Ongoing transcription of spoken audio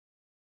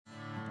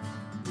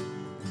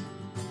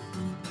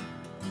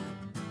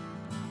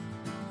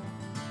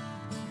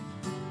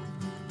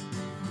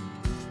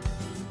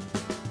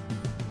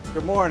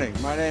Good morning.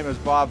 My name is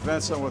Bob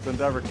Vincent with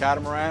Endeavour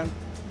Catamaran.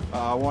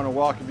 I want to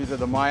welcome you to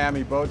the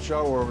Miami Boat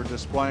Show where we're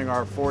displaying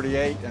our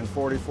 48 and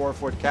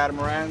 44-foot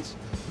catamarans.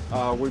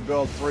 We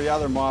build 3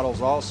 other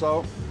models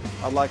also.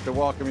 I'd like to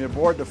welcome you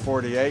aboard the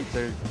 48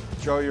 to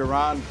show you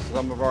around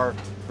some of our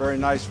very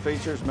nice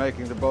features,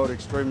 making the boat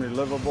extremely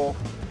livable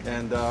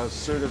and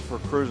suited for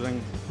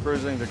cruising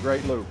the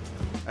Great Loop.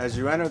 As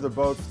you enter the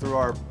boat through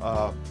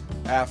our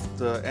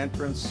aft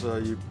entrance,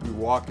 you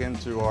walk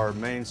into our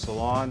main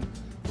salon,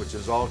 which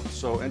is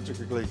also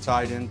intricately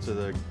tied into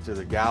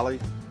the galley,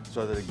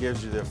 so that it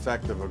gives you the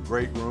effect of a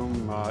great room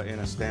in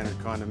a standard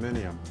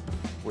condominium.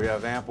 We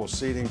have ample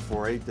seating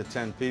for 8 to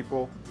 10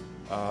 people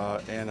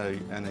and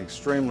an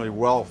extremely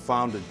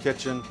well-founded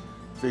kitchen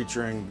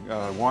featuring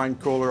wine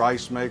cooler,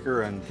 ice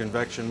maker, and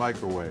convection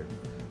microwave.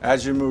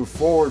 As you move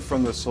forward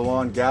from the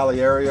salon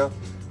galley area,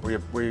 we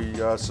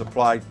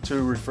supply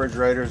 2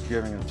 refrigerators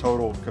giving a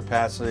total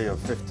capacity of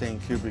 15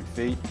 cubic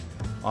feet.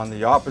 On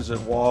the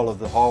opposite wall of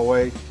the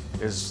hallway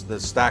is the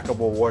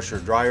stackable washer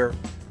dryer.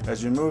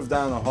 As you move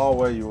down the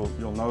hallway,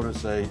 you'll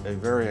notice a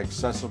very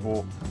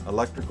accessible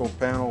electrical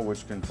panel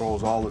which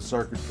controls all the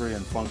circuitry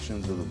and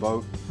functions of the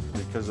boat.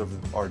 Because of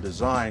our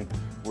design,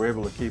 we're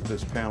able to keep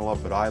this panel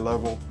up at eye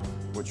level,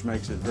 which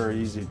makes it very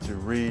easy to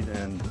read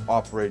and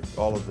operate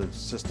all of the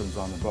systems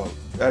on the boat.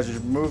 As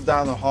you move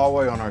down the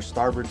hallway, on our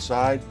starboard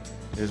side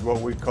is what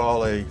we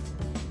call a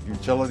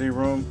utility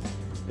room.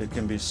 It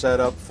can be set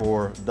up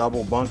for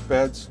double bunk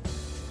beds,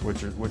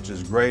 which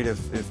is great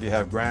if you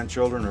have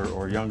grandchildren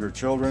or younger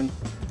children,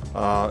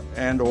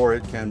 and/or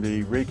it can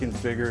be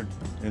reconfigured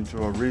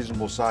into a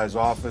reasonable size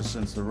office,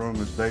 since the room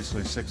is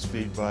basically 6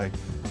 feet by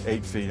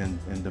 8 feet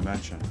in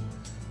dimension.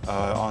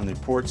 On the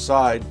port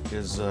side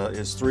is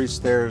 3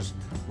 stairs,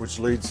 which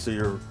leads to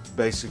your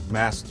basic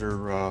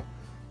master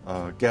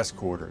guest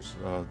quarters.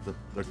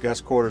 The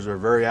guest quarters are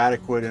very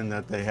adequate in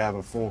that they have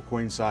a full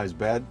queen-size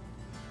bed.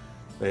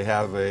 They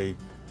have a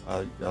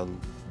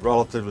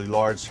relatively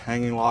large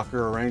hanging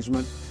locker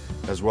arrangement,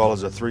 as well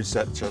as a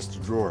 3-set chest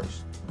of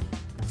drawers.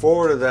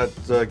 Forward of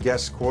that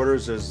guest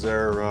quarters is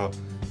a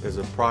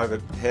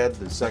private head,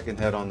 the second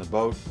head on the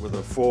boat, with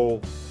a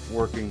full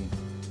working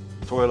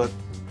toilet,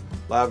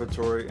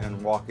 lavatory,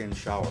 and walk-in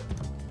shower.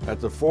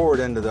 At the forward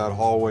end of that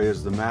hallway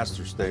is the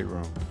master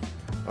stateroom.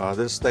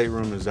 This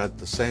stateroom is at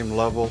the same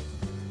level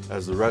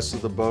as the rest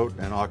of the boat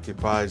and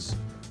occupies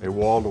a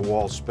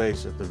wall-to-wall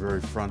space at the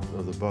very front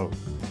of the boat.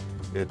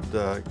 It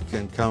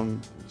can come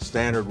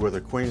standard with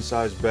a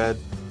queen-size bed,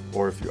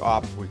 or if you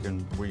opt,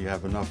 we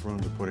have enough room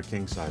to put a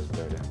king-size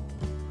bed in.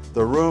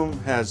 The room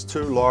has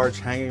 2 large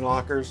hanging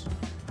lockers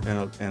and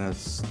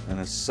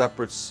a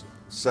separate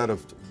set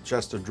of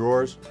chest of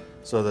drawers,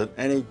 so that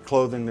any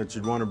clothing that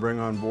you'd want to bring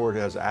on board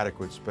has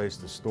adequate space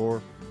to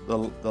store.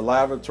 The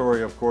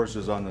lavatory, of course,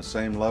 is on the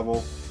same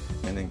level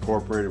and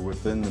incorporated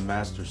within the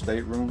master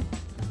stateroom.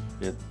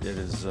 It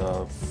is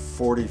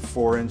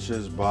 44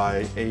 inches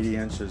by 80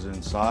 inches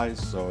in size,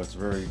 so it's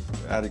very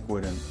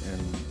adequate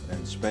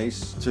in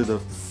space. To the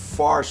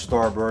far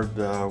starboard,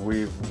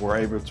 we were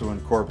able to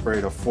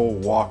incorporate a full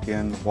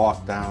walk-in,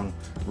 walk-down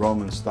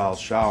Roman-style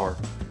shower,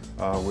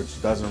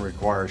 which doesn't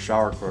require a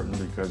shower curtain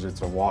because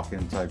it's a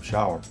walk-in type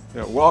shower.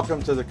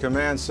 Welcome to the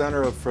command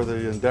center for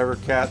the Endeavour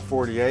Cat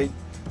 48.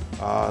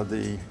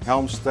 The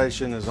helm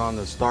station is on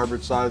the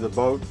starboard side of the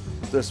boat.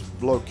 This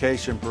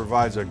location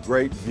provides a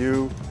great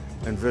view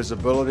and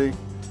visibility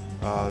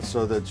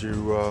so that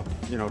you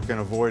can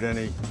avoid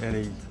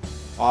any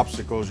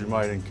obstacles you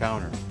might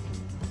encounter.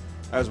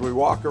 As we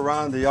walk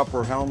around the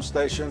upper helm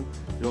station,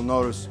 you'll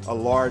notice a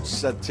large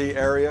settee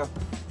area,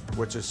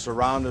 which is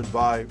surrounded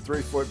by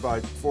 3-foot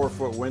by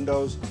 4-foot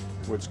windows,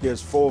 which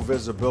gives full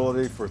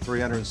visibility for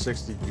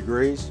 360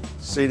 degrees.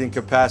 Seating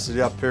capacity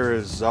up here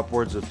is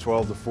upwards of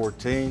 12 to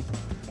 14.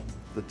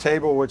 The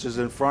table, which is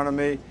in front of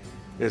me,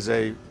 is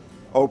a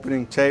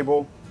opening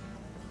table.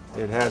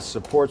 It has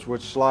supports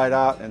which slide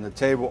out, and the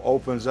table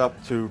opens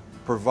up to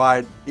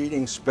provide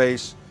eating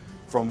space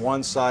from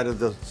one side of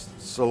the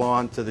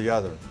salon to the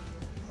other.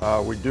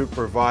 We do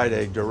provide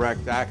a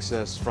direct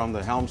access from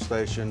the helm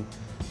station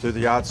to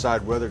the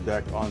outside weather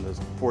deck on the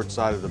port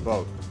side of the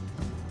boat.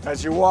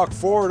 As you walk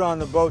forward on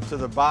the boat to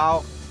the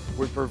bow,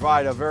 we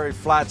provide a very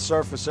flat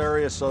surface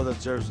area so that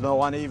there's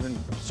no uneven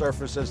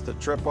surfaces to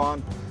trip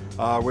on.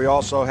 We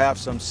also have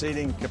some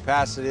seating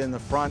capacity in the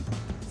front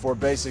for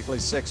basically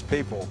 6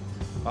 people.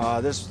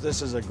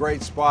 This is a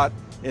great spot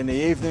in the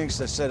evenings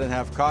to sit and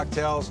have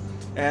cocktails,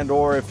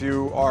 and/or if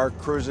you are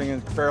cruising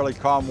in fairly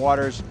calm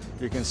waters,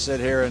 you can sit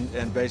here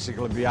and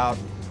basically be out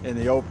in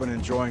the open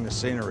enjoying the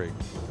scenery.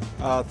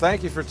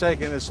 Thank you for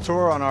taking this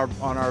tour on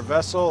our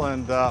vessel,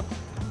 and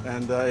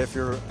if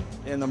you're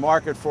in the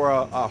market for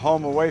a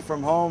home away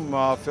from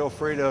home, feel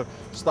free to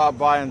stop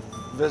by and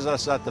visit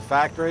us at the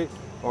factory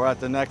or at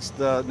the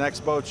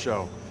next boat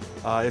show.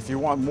 If you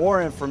want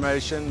more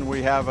information,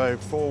 we have a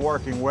full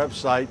working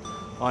website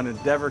on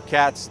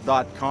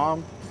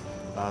EndeavourCats.com.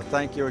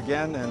 Thank you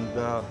again,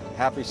 and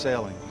happy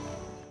sailing.